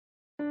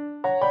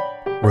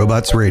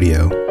Robots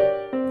Radio.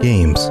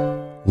 Games,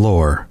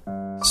 lore,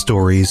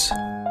 stories,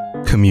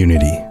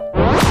 community.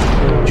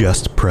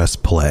 Just press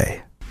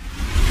play.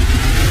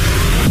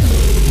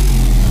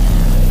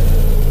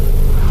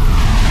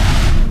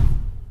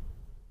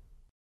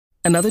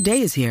 Another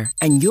day is here,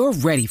 and you're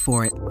ready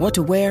for it. What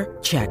to wear?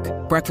 Check.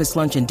 Breakfast,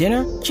 lunch, and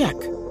dinner? Check.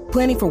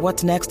 Planning for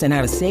what's next and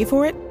how to save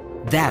for it?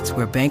 That's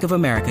where Bank of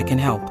America can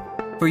help.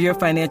 For your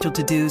financial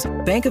to-dos,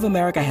 Bank of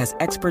America has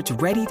experts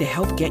ready to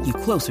help get you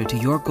closer to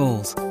your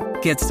goals.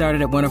 Get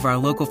started at one of our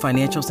local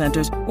financial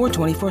centers or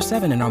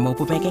 24/7 in our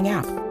mobile banking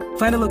app.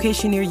 Find a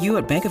location near you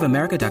at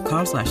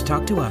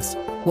bankofamerica.com/talktous.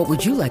 What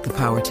would you like the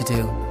power to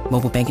do?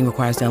 Mobile banking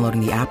requires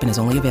downloading the app and is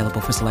only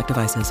available for select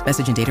devices.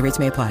 Message and data rates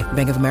may apply.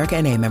 Bank of America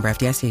N.A., member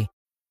FDIC.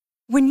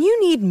 When you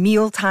need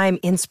mealtime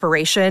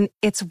inspiration,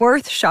 it's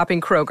worth shopping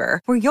Kroger,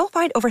 where you'll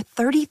find over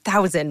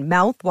 30,000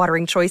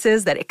 mouth-watering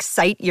choices that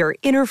excite your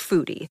inner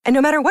foodie. And no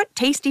matter what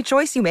tasty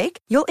choice you make,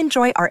 you'll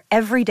enjoy our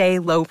everyday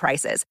low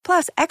prices,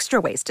 plus extra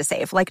ways to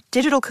save, like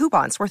digital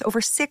coupons worth over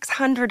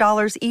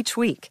 $600 each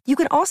week. You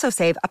can also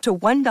save up to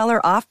 $1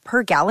 off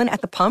per gallon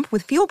at the pump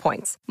with fuel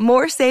points.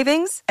 More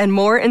savings and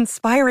more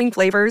inspiring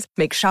flavors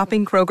make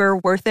shopping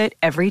Kroger worth it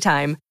every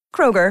time.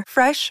 Kroger,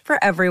 fresh for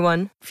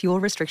everyone. Fuel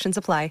restrictions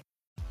apply.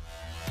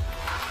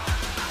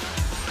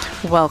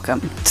 Welcome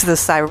to the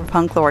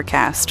Cyberpunk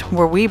Lorecast,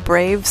 where we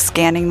brave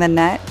scanning the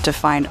net to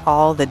find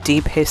all the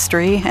deep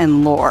history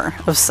and lore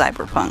of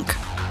Cyberpunk.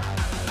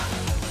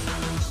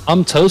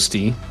 I'm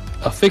Toasty,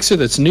 a fixer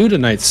that's new to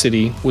Night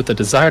City with a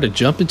desire to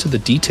jump into the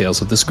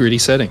details of this gritty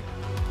setting.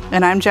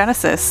 And I'm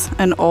Genesis,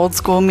 an old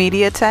school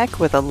media tech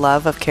with a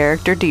love of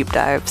character deep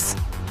dives.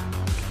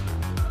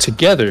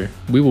 Together,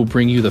 we will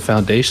bring you the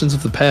foundations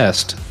of the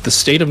past, the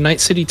state of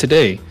Night City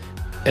today,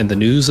 and the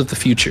news of the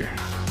future.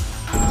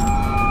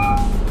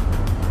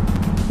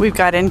 We've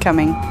got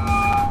incoming.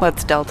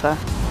 Let's Delta.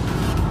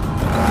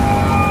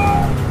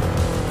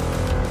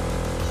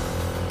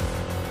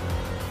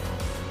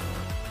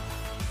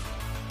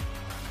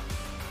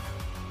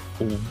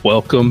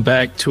 Welcome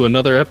back to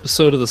another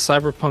episode of the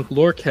Cyberpunk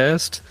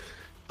Lorecast.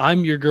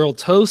 I'm your girl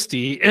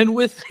Toasty, and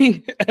with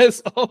me,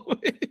 as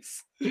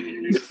always,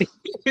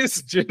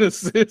 is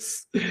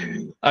Genesis.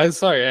 I'm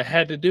sorry, I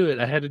had to do it.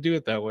 I had to do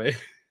it that way.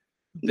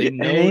 They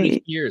know to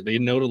hear. They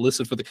know to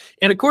listen for the.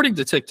 And according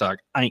to TikTok,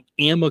 I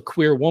am a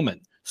queer woman.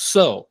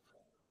 So,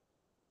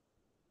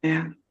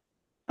 yeah.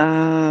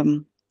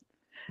 And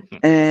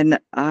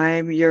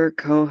I'm your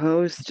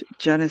co-host,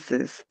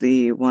 Genesis,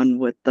 the one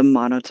with the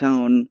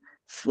monotone,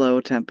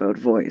 slow-tempoed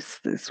voice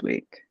this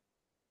week.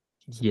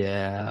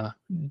 Yeah.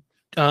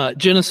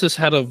 Genesis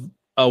had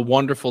a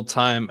wonderful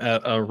time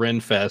at a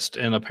Renfest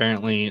and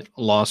apparently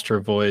lost her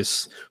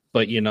voice,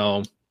 but you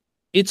know.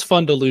 It's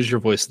fun to lose your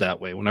voice that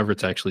way whenever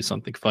it's actually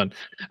something fun.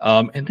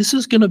 And this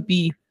is going to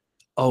be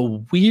a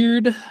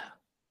weird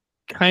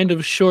kind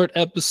of short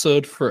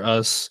episode for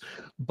us.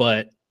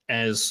 But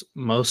as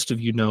most of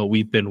you know,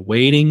 we've been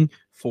waiting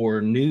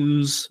for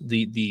news,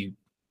 the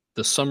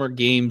Summer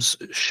Games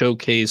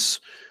showcase.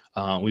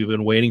 We've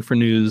been waiting for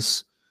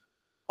news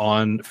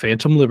on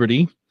Phantom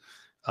Liberty.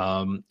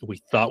 We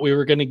thought we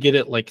were going to get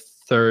it like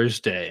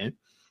Thursday.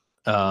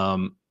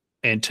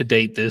 And to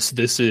date,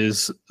 this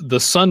is the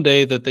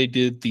Sunday that they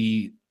did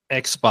the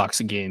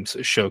Xbox games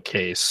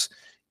showcase.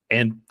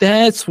 And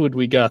that's when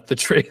we got the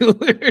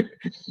trailer.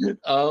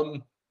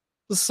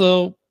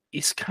 So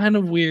it's kind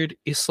of weird.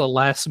 It's a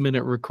last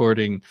minute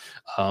recording.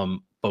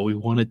 But we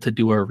wanted to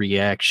do our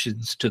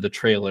reactions to the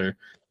trailer.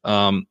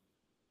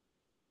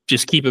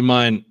 Just keep in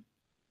mind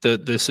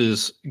that this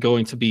is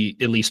going to be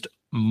at least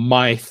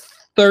my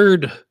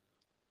third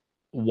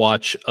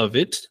watch of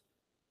it.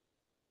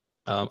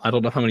 I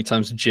don't know how many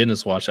times Jen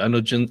has watched it. I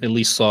know Jen at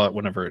least saw it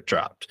whenever it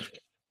dropped.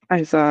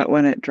 I saw it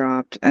when it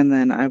dropped, and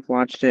then I've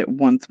watched it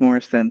once more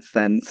since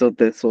then, so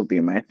this will be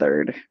my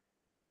third.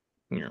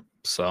 Yeah.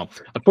 So,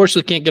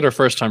 unfortunately, can't get our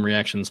first-time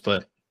reactions,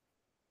 but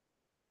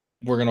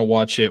we're going to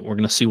watch it. We're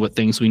going to see what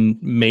things we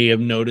may have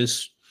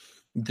noticed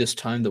this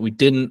time that we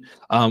didn't.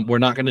 We're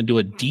not going to do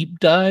a deep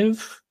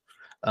dive.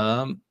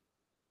 We're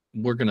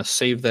going to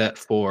save that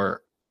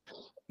for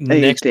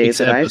next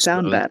week's episode. I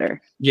sound better.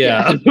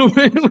 Yeah.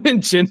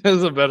 When Jen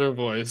has a better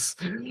voice.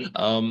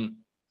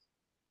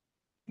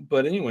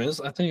 But anyways,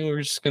 I think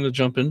we're just going to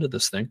jump into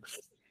this thing.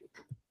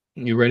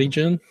 You ready,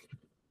 Jen?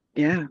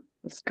 Yeah,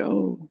 let's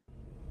go.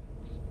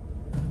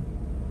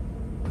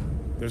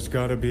 There's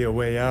got to be a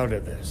way out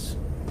of this.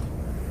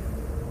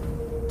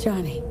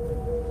 Johnny,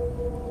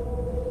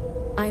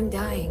 I'm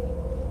dying.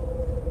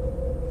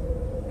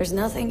 There's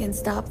nothing can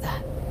stop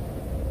that.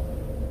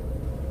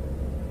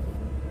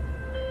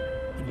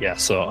 Yeah,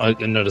 so I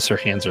notice her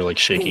hands are like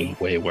shaking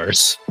way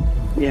worse.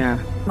 Yeah.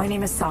 My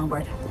name is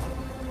Songbird.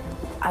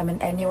 I'm an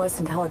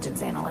NUS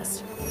intelligence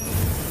analyst.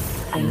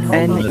 I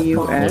know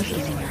NUS?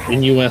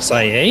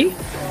 NUSIA?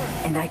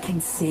 And I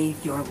can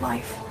save your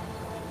life.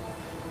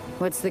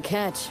 What's the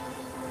catch?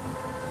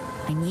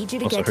 I need you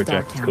to Also, get her to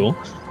jacket's Dogtown.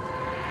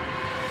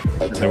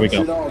 cool. There we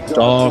go.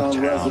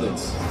 Dogtown.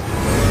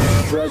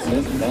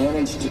 president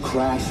managed to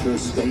crash her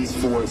Space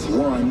Force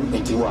One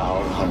into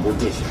our humble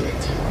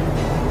district.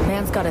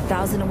 Man's got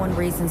 1,001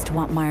 reasons to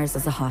want Myers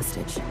as a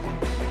hostage.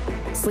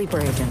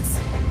 Sleeper agents.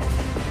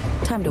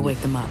 Time to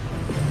wake them up.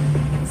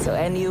 So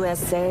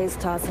NUSA is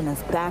tossing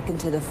us back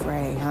into the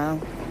fray, huh?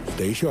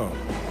 Stay sharp.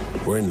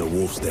 We're in the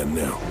wolf's den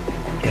now.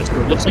 Yeah, so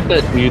it looks like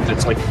that dude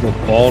that's like the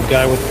bald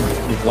guy with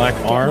the black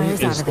arm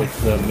is like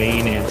the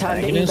main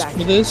antagonist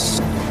for this.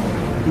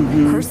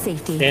 Her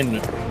safety. And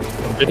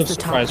a bit of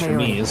surprise for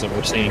me is that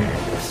we're seeing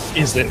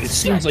is that it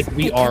seems like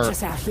we are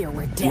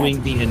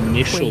doing the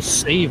initial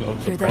save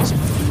of the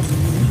president.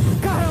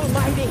 God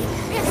almighty!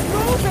 It's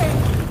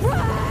moving!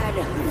 Run!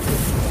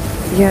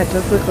 Yeah, it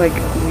does look like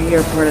we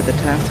are part of the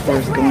task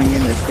force going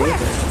in to save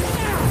it.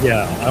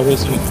 Yeah, I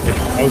wasn't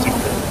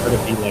expecting to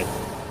be like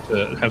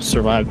to have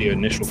survived the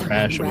initial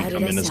crash and we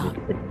come in as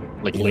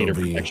like later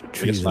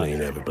protection.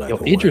 Yo,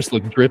 Idris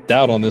looked dripped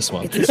out on this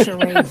one.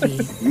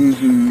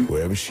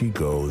 Wherever she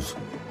goes,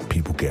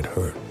 people get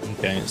hurt.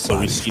 Okay, so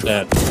we see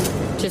that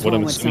what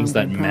I'm assuming is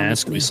that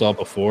mask we saw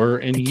before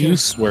in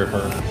use where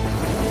her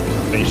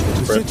face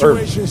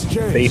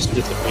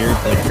disappeared,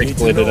 like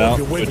pixelated out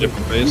to a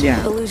different face.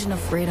 Yeah. Illusion of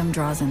freedom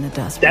draws in the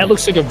dust. That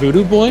looks like a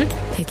voodoo boy.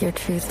 Pick your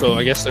truth. So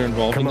I guess they're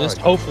involved in this.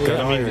 Hopefully,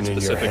 I mean, it's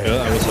Pacifica.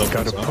 I was hoping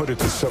Gotta put it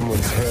to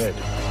someone's head.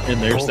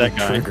 And there's that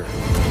guy. If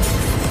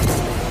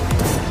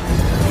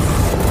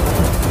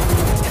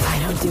I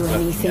don't do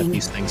anything,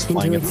 these things and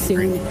flying do up it the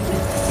soon, screen.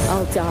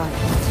 I'll die.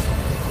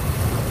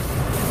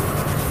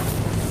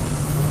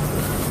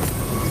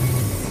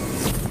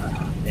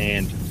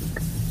 And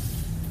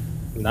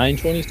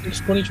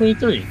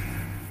 9/26/2023,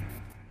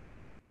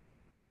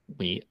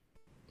 we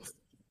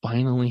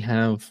finally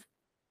have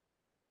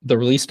the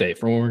release date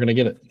for when we're gonna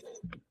get it.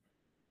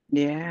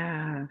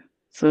 Yeah.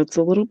 So it's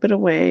a little bit of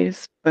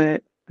ways,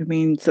 but I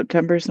mean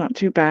September's not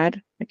too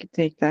bad. I could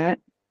take that.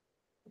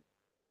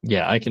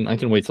 Yeah, I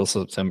can wait till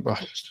September.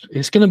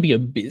 It's gonna be a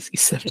busy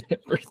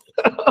September.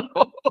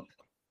 I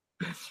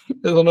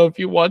don't know if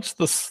you watched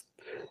the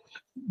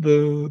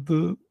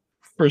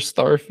for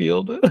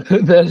Starfield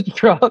that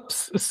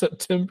drops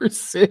September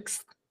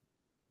 6th.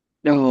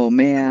 Oh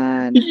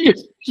man.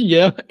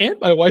 Yeah, and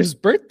my wife's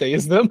birthday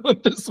is that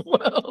month as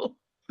well.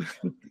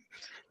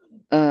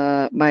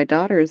 My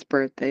daughter's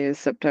birthday is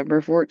September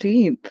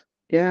 14th.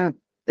 Yeah,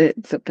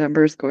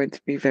 September is going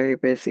to be very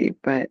busy,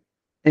 but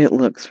it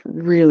looks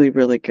really,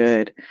 really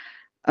good.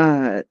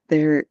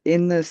 They're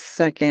in the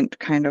second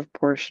kind of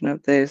portion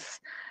of this.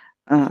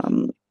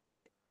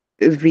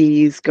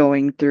 V's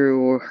going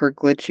through her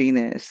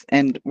glitchiness,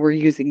 and we're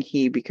using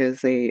he because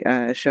they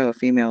show a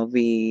female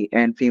V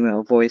and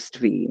female voiced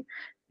V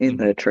in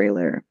the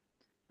trailer.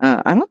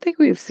 I don't think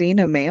we've seen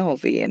a male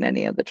V in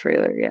any of the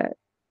trailer yet.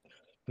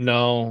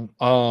 No,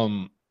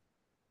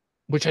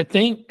 which I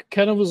think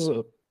kind of was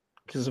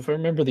because if I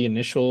remember the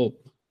initial,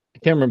 I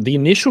can't remember the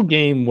initial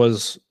game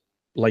was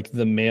like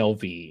the male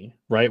V,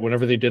 right?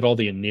 Whenever they did all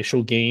the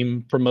initial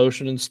game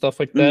promotion and stuff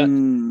like that.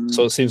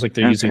 So it seems like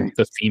they're using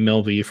the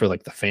female V for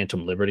like the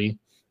Phantom Liberty.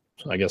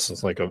 So I guess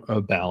it's like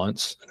a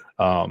balance.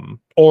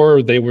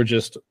 Or they were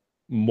just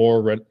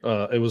more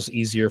it was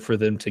easier for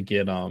them to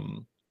get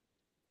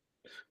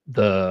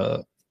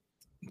the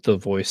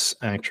voice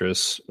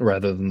actress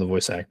rather than the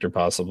voice actor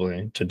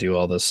possibly to do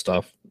all this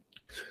stuff.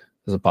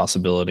 There's a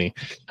possibility.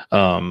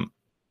 Because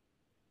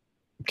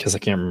I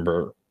can't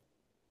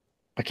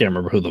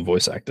remember who the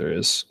voice actor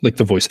is. Like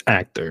the voice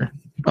actor.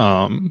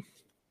 I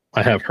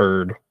have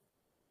heard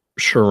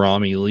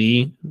Sharami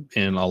Lee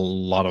and a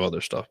lot of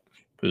other stuff.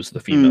 Who's the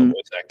female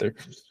voice actor?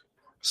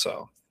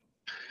 So,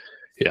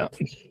 yeah.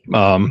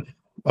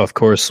 Of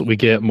course, we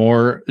get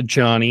more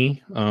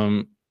Johnny.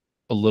 A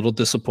little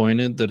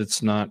disappointed that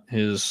it's not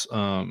his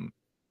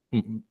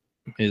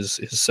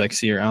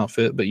sexier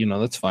outfit, but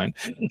that's fine.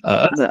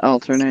 The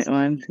alternate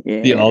one.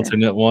 Yeah. The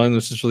alternate one,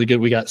 which is really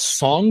good. We got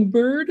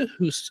Songbird,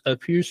 who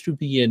appears to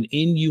be an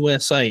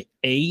NUSIA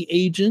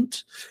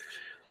agent.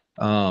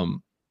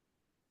 Or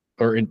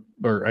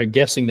I'm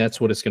guessing that's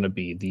what it's going to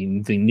be.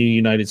 The new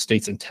United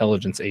States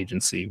Intelligence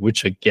Agency,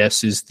 which I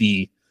guess is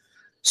the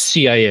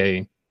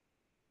CIA,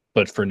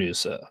 but for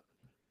NUSA.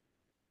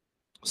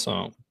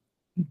 So,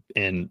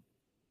 and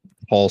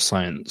Paul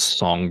signed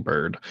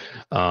Songbird.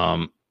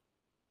 Like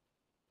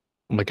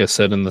I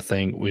said in the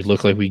thing, we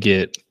look like we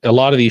get a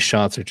lot of these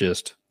shots are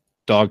just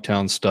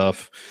Dogtown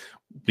stuff.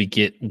 We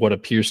get what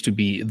appears to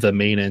be the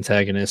main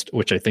antagonist,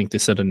 which I think they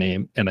said a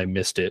name and I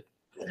missed it.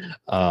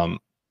 I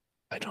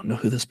don't know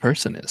who this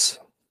person is.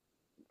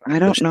 I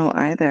don't know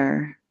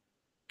either.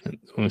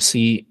 We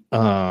see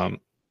you're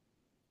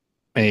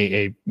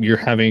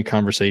having a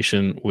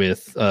conversation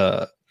with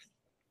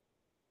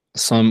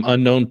some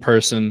unknown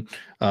person.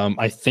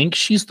 I think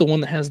she's the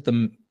one that has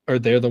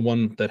they're the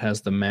one that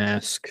has the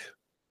mask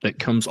that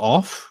comes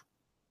off.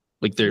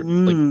 Like they're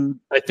like,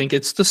 I think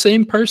it's the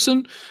same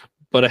person,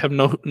 but I have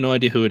no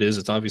idea who it is.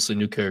 It's obviously a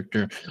new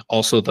character.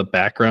 Also, the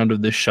background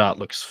of this shot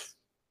looks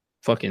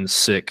fucking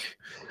sick.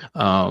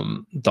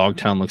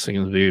 Dogtown looks like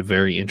it's a very,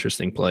 very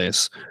interesting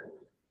place.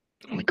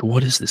 Like,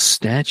 what is this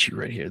statue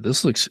right here?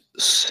 This looks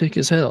sick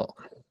as hell.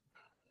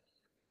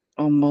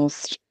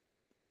 Almost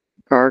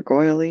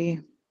gargoyle-y.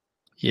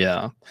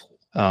 Yeah.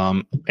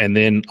 And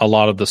then a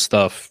lot of the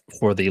stuff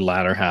for the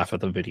latter half of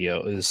the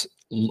video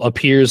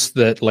appears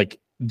that like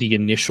the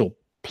initial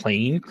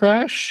plane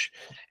crash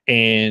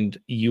and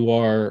you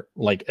are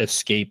like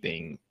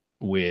escaping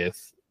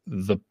with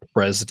the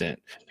president,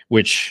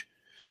 which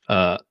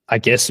I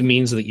guess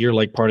means that you're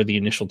like part of the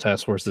initial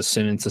task force that's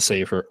sent in to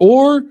save her.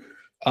 Or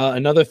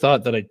another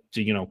thought that I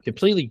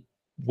completely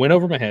went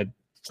over my head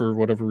for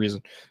whatever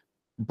reason,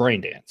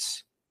 brain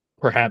dance.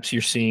 Perhaps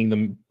you're seeing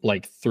them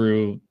like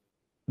through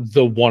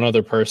the one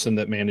other person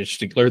that managed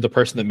to, or the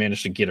person that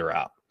managed to get her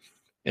out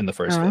in the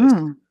first place.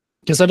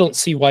 Because I don't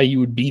see why you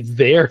would be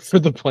there for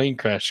the plane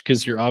crash,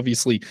 because you're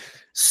obviously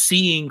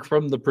seeing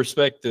from the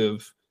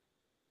perspective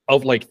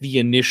of like the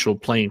initial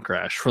plane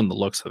crash from the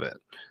looks of it.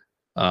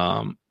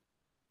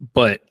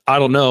 But I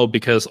don't know,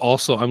 because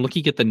also I'm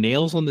looking at the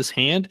nails on this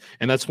hand,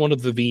 and that's one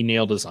of the V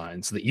nail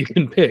designs that you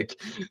can pick.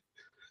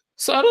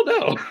 So I don't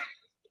know.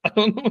 I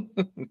don't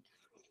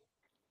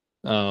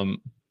know.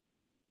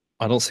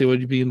 I don't see why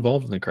you'd be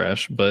involved in the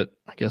crash, but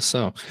I guess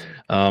so.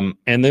 And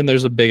then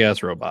there's a big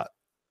ass robot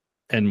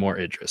and more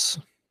Idris.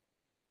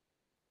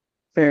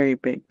 Very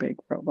big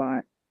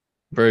robot.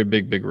 Very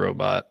big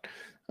robot.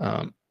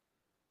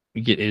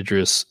 You get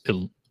Idris.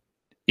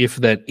 If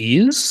that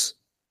is,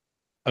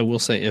 I will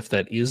say, if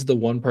that is the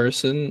one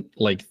person,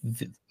 like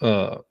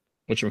the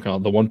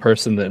one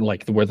person that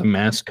like where the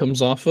mask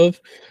comes off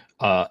of,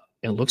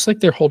 it looks like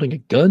they're holding a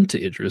gun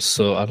to Idris.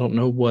 So I don't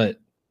know what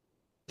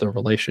the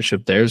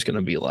relationship there is going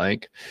to be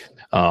like.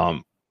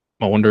 I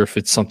wonder if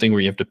it's something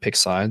where you have to pick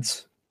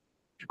sides.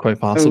 Quite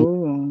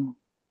possible.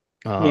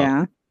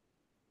 Yeah.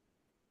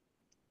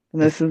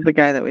 And this is the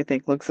guy that we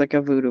think looks like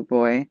a voodoo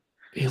boy.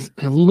 It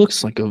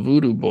looks like a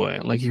voodoo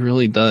boy, like he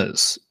really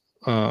does.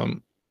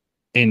 And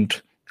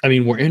I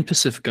mean, we're in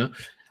Pacifica.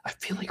 I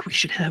feel like we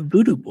should have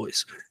voodoo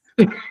boys,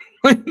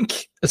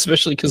 like,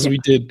 especially because we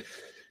did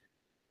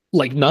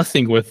like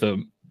nothing with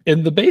them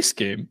in the base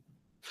game.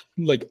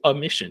 Like a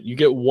mission, you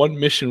get one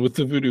mission with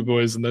the voodoo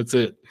boys, and that's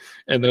it.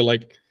 And they're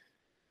like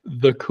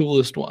the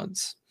coolest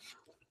ones.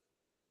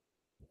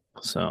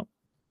 So,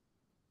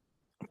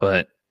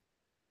 but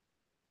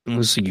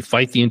so you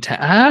fight the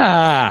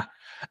entire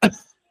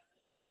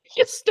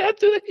you stabbed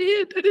through the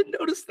hand. I didn't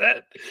notice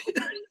that.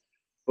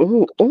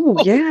 Oh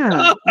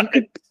yeah.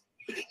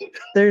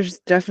 There's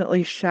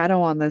definitely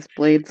shadow on this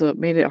blade, so it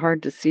made it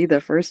hard to see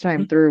the first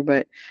time through,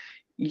 but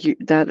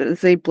that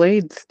is a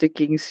blade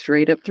sticking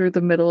straight up through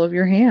the middle of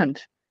your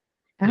hand.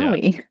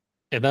 Owie. Yeah.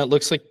 And that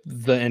looks like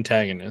the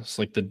antagonist,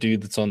 like the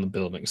dude that's on the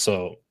building.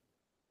 So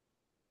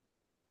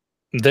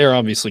they're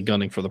obviously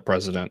gunning for the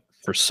president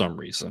for some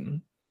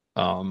reason.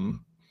 And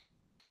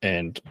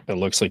it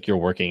looks like you're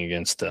working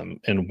against them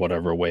in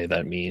whatever way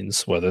that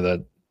means, whether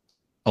that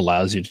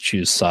allows you to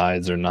choose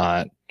sides or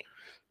not.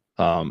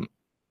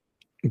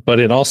 But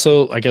it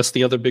also, I guess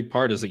the other big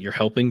part is that you're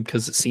helping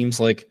because it seems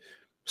like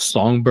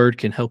Songbird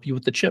can help you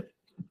with the chip.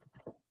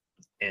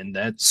 And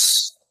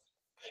that's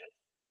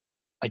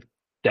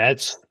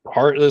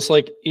part of this,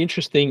 like,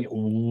 interesting.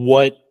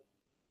 Where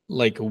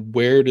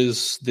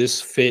does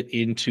this fit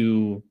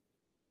into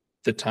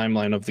the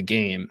timeline of the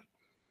game?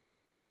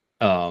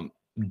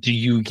 Do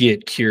you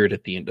get cured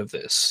at the end of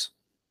this?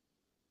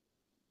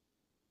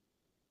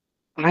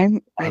 I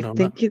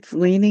think it's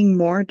leaning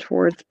more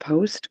towards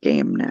post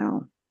game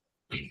now.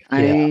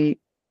 Yeah.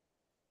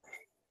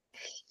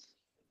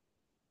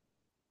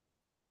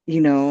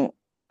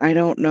 I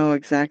don't know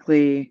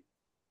exactly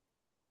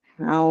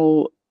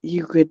how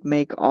you could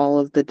make all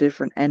of the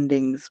different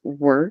endings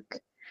work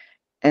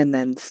and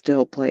then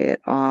still play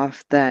it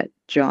off that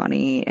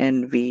Johnny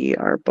and V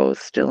are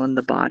both still in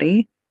the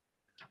body.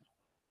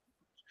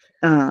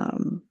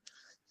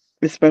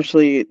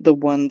 Especially the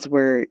ones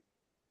where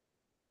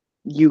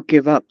you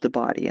give up the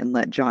body and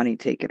let Johnny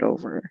take it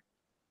over.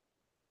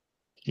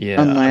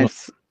 Yeah.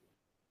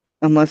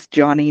 Unless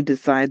Johnny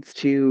decides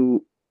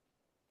to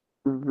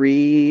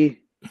re-implant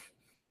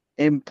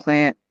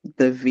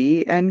the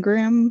V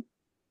engram.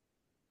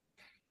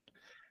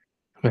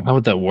 How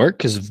would that work?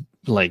 Because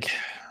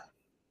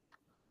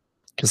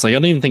I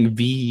don't even think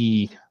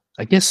V.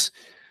 I guess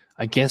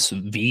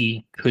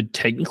V could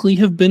technically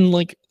have been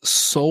like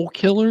soul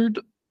killered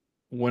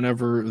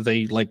whenever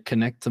they like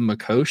connect to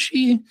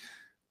Mikoshi,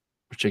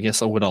 which I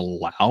guess I would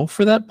allow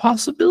for that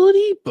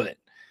possibility. But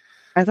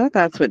I thought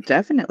that's what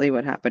definitely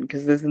would happen,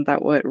 because isn't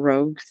that what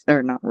Rogue,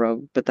 or not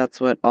Rogue, but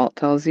that's what Alt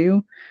tells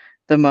you?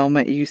 The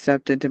moment you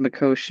stepped into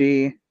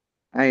Mikoshi,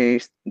 I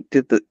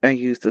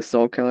used the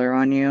soul killer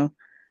on you.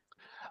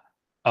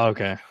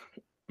 Okay,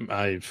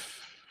 I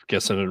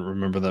guess I didn't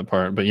remember that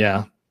part, but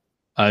yeah,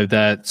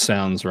 that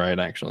sounds right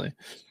actually.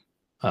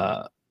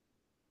 But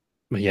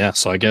yeah,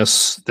 so I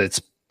guess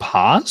that's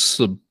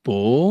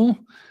possible.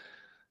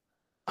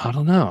 I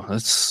don't know.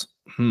 That's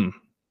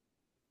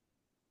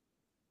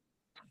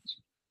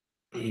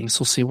guess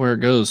we'll see where it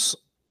goes.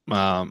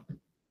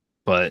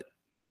 But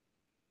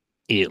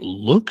it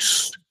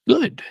looks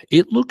good.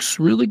 It looks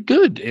really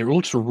good. It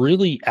looks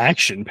really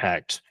action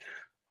packed.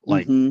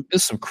 Like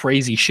there's some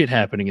crazy shit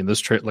happening in this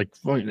trailer. Like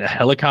a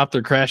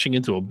helicopter crashing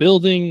into a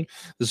building.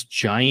 This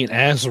giant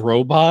ass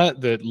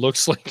robot that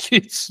looks like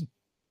it's.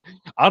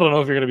 I don't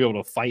know if you're gonna be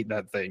able to fight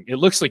that thing. It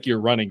looks like you're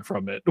running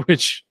from it,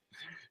 which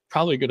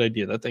probably a good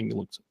idea. That thing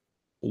looks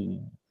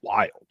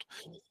wild.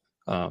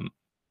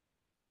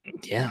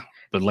 Yeah,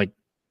 but like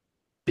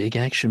big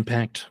action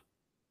packed.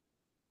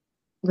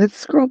 Let's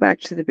scroll back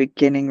to the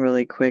beginning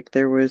really quick.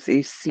 There was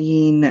a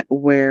scene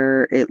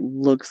where it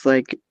looks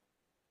like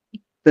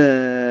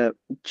the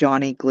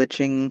Johnny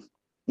glitching,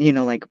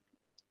 like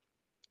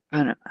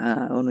I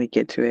don't when we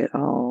get to it,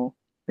 I'll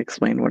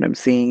explain what I'm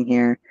seeing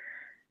here.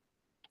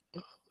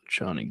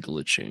 Johnny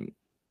glitching.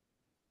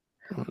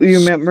 You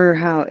remember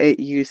how it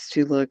used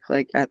to look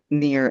like at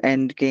near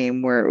end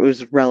game where it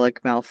was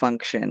relic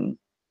malfunction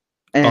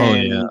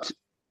and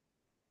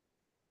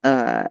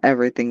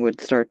everything would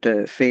start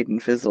to fade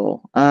and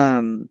fizzle.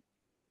 Am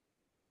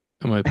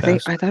I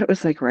past? I thought it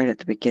was like right at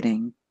the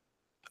beginning.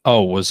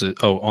 Oh, was it?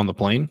 Oh, on the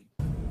plane?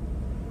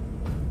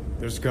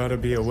 There's got to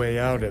be a way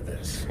out of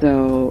this.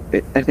 So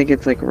I think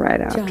it's like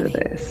right after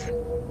this.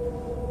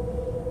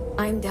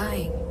 I'm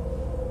dying.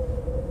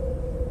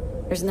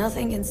 There's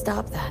nothing can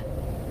stop that.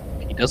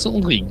 He doesn't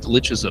look like he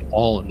glitches at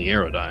all in the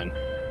Aerodyne.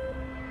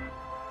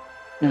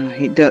 No,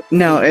 he does.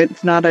 No,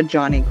 it's not a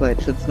Johnny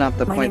glitch. It's not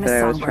the point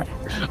that I was trying.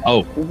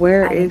 Oh,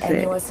 where is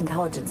it? U.S.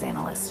 intelligence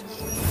analyst.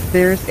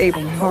 There's a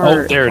part.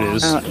 Oh, there it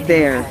is.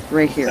 There,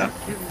 right here. Yeah.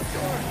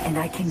 And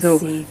I can So,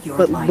 save your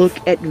but life.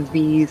 look at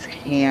V's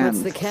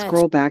hands. What's the catch?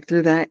 Scroll back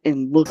through that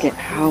and look at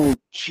how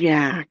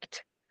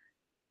jacked.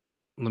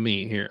 Let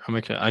me here.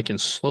 I can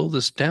slow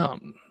this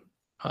down.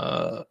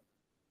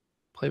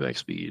 Playback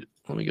speed.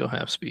 Let me go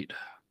half speed.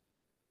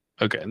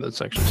 Okay,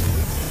 that's actually.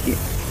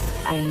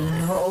 I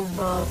know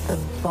about the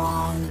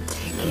bomb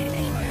ticket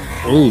in your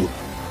head. Ooh.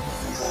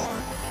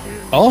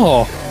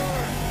 Oh.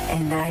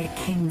 And I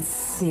can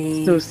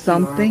see. So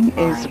something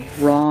is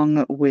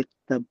wrong with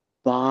the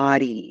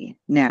body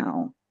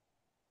now.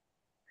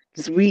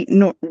 Because we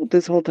know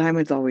this whole time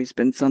it's always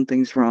been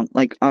something's wrong.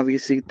 Like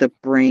obviously the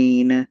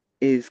brain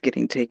is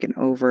getting taken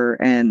over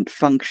and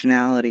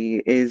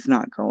functionality is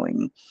not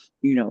going.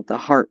 The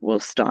heart will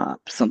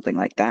stop, something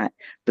like that.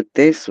 But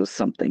this was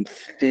something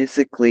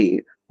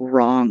physically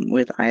wrong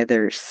with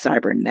either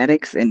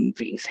cybernetics in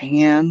V's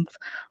hands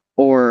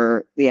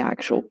or the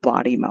actual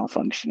body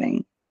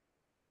malfunctioning.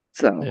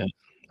 So yeah.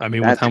 I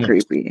mean, that's with how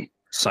creepy. much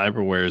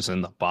cyberware is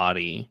in the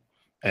body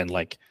and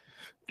like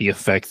the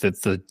effect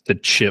that the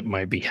chip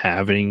might be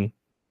having.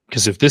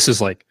 Because if this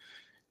is like,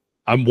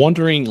 I'm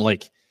wondering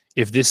like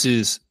if this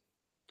is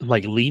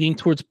like leading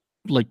towards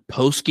like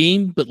post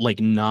game, but like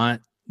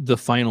not the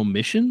final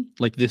mission.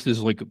 Like this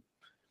is like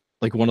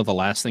one of the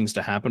last things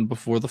to happen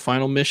before the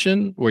final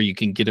mission where you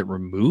can get it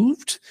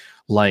removed.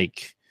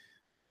 Like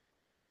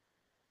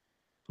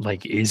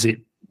is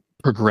it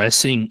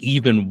progressing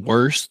even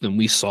worse than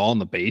we saw in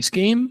the base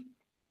game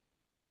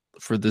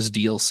for this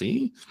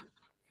DLC?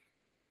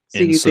 So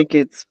you think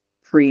it's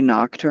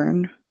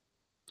pre-Nocturne?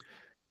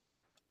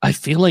 I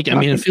feel like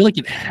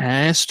it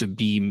has to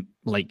be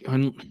like,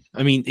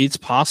 I mean, it's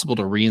possible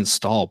to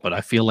reinstall, but I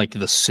feel like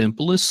the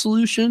simplest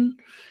solution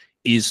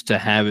is to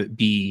have it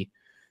be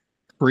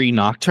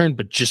pre-Nocturne,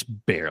 but just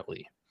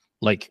barely.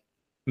 Like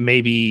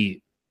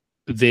maybe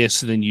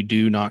this, then you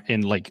do not,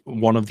 and like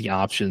one of the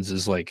options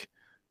is like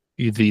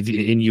the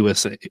in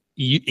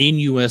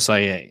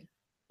USIA.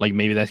 Like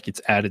maybe that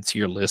gets added to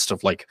your list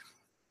of like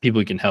people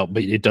who can help,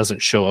 but it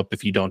doesn't show up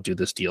if you don't do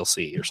this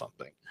DLC or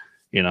something,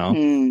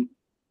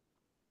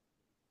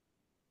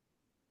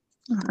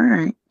 All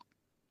right.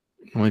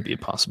 It might be a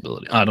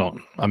possibility.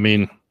 I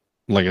mean,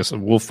 like I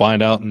said, we'll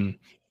find out in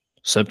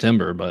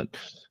September, but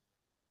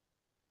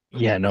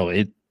yeah, no,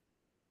 it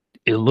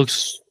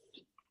looks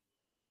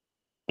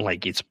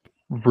like it's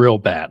real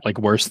bad, like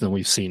worse than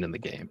we've seen in the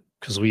game,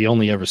 because we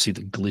only ever see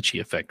the glitchy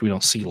effect. We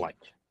don't see like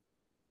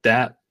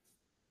that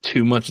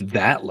too much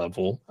that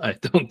level, I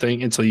don't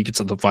think, until you get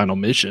to the final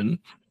mission.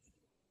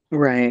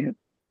 Right.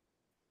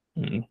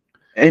 Mm.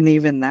 And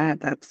even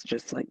that's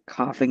just like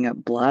coughing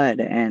up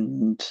blood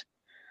and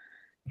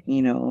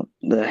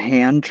the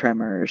hand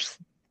tremors.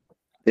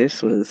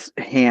 This was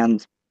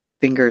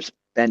fingers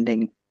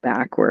bending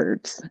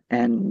backwards,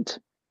 and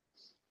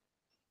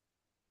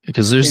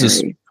because there's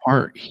this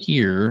part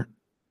here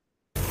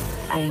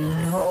I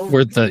know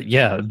where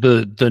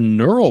the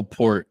neural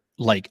port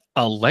like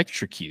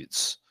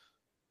electrocutes,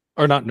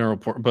 or not neural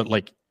port, but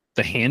like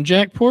the hand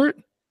jack port,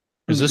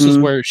 because this is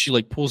where she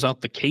like pulls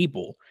out the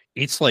cable.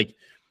 It's like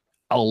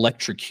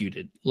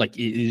electrocuted, like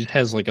it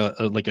has like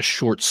a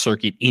short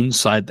circuit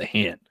inside the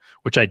hand,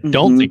 which I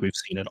don't think we've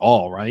seen at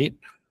all, right?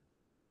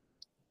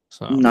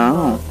 So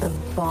no.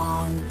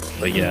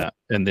 But yeah,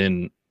 and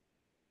then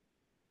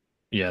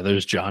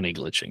there's Johnny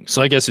glitching.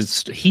 So I guess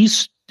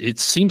it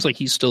seems like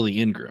he's still the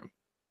Ingram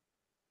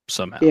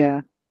somehow.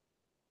 Yeah.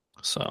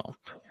 So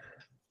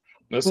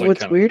that's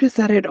what's weird is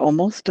that it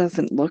almost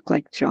doesn't look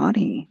like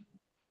Johnny.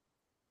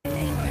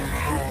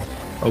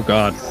 Oh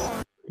God.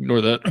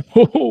 Ignore that.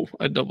 Oh,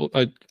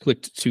 I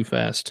clicked too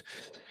fast.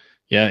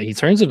 Yeah, he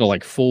turns into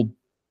like full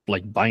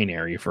like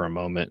binary for a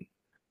moment.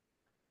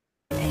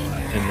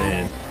 And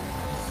then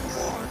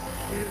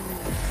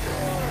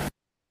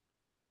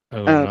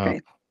okay. No.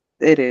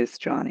 It is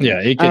Johnny. Yeah,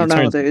 I don't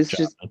know. There's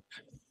just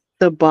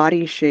the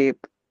body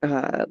shape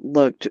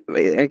looked,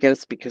 I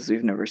guess because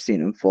we've never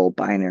seen him full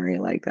binary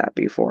like that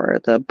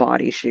before. The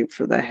body shape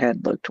for the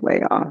head looked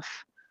way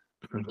off.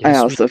 I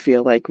also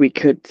feel like we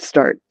could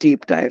start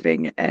deep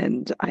diving,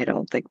 and I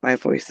don't think my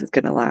voice is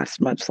going to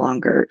last much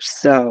longer.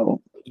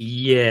 So,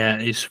 yeah,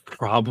 it's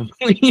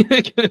probably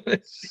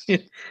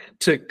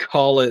to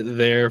call it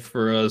there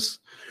for us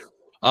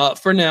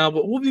for now.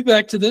 But we'll be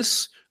back to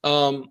this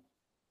on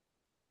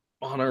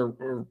our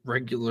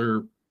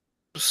regular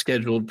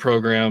scheduled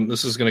program.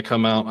 This is going to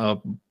come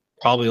out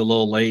probably a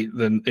little late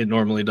than it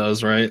normally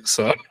does, right?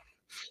 So.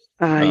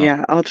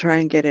 Yeah, I'll try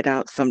and get it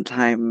out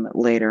sometime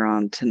later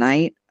on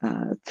tonight.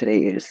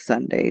 Today is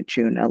Sunday,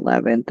 June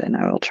 11th, and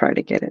I will try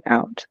to get it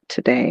out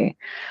today.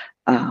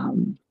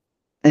 And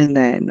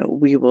then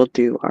we will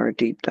do our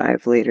deep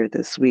dive later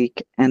this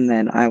week. And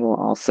then I will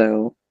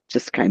also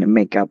just kind of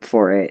make up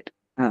for it,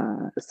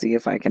 see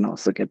if I can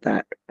also get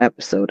that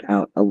episode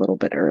out a little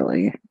bit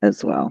early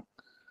as well.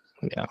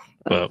 Yeah,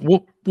 but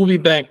we'll be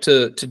back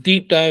to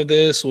deep dive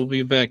this. We'll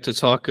be back to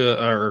talk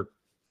to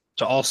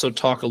also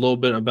talk a little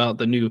bit about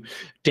the new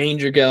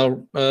Danger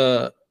Gal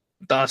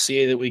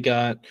dossier that we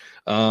got.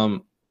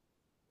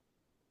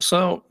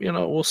 So,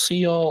 we'll see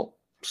y'all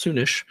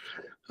soonish.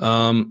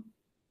 And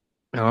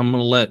I'm going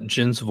to let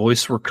Jen's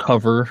voice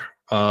recover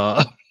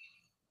because,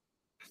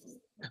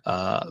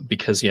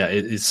 yeah,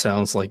 it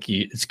sounds like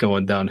it's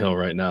going downhill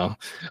right now.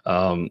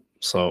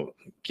 So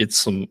get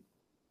some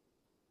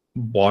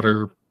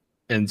water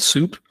and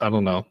soup. I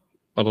don't know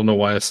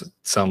why I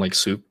sound like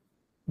soup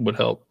would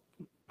help.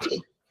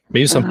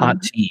 Maybe some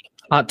hot tea.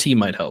 Hot tea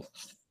might help.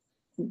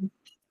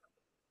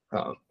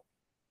 I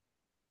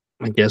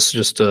guess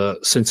just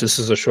since this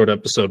is a short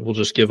episode, we'll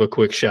just give a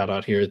quick shout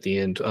out here at the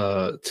end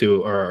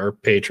to our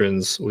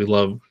patrons. We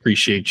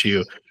appreciate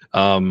you,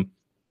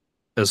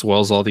 as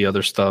well as all the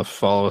other stuff.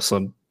 Follow us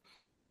on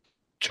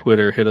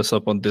Twitter, hit us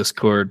up on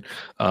Discord,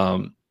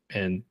 and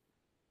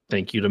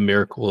thank you to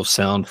Miracle of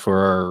Sound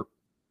for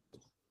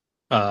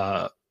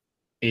our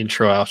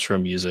intro outro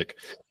music.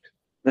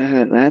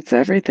 That's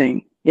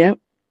everything. Yep.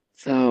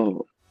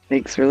 So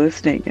thanks for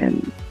listening,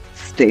 and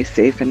stay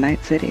safe in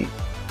Night City.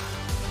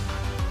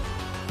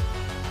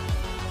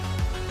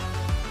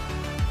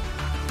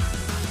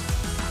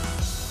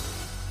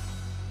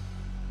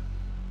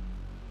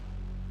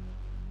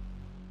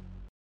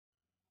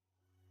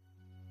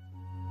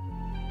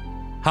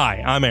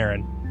 Hi, I'm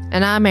Aaron.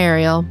 And I'm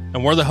Ariel.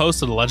 And we're the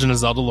hosts of the Legend of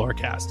Zelda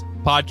Lorecast, a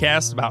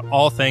podcast about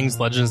all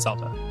things Legend of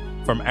Zelda,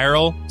 from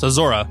Errol to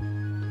Zora,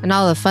 and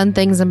all the fun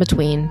things in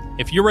between.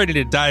 If you're ready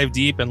to dive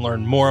deep and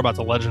learn more about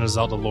the Legend of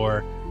Zelda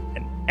lore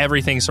and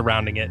everything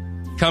surrounding it,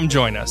 come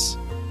join us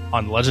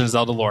on the Legend of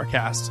Zelda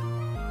Lorecast.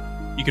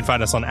 You can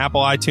find us on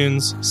Apple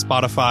iTunes,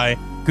 Spotify,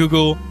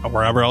 Google, or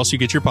wherever else you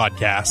get your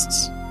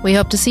podcasts. We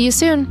hope to see you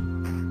soon.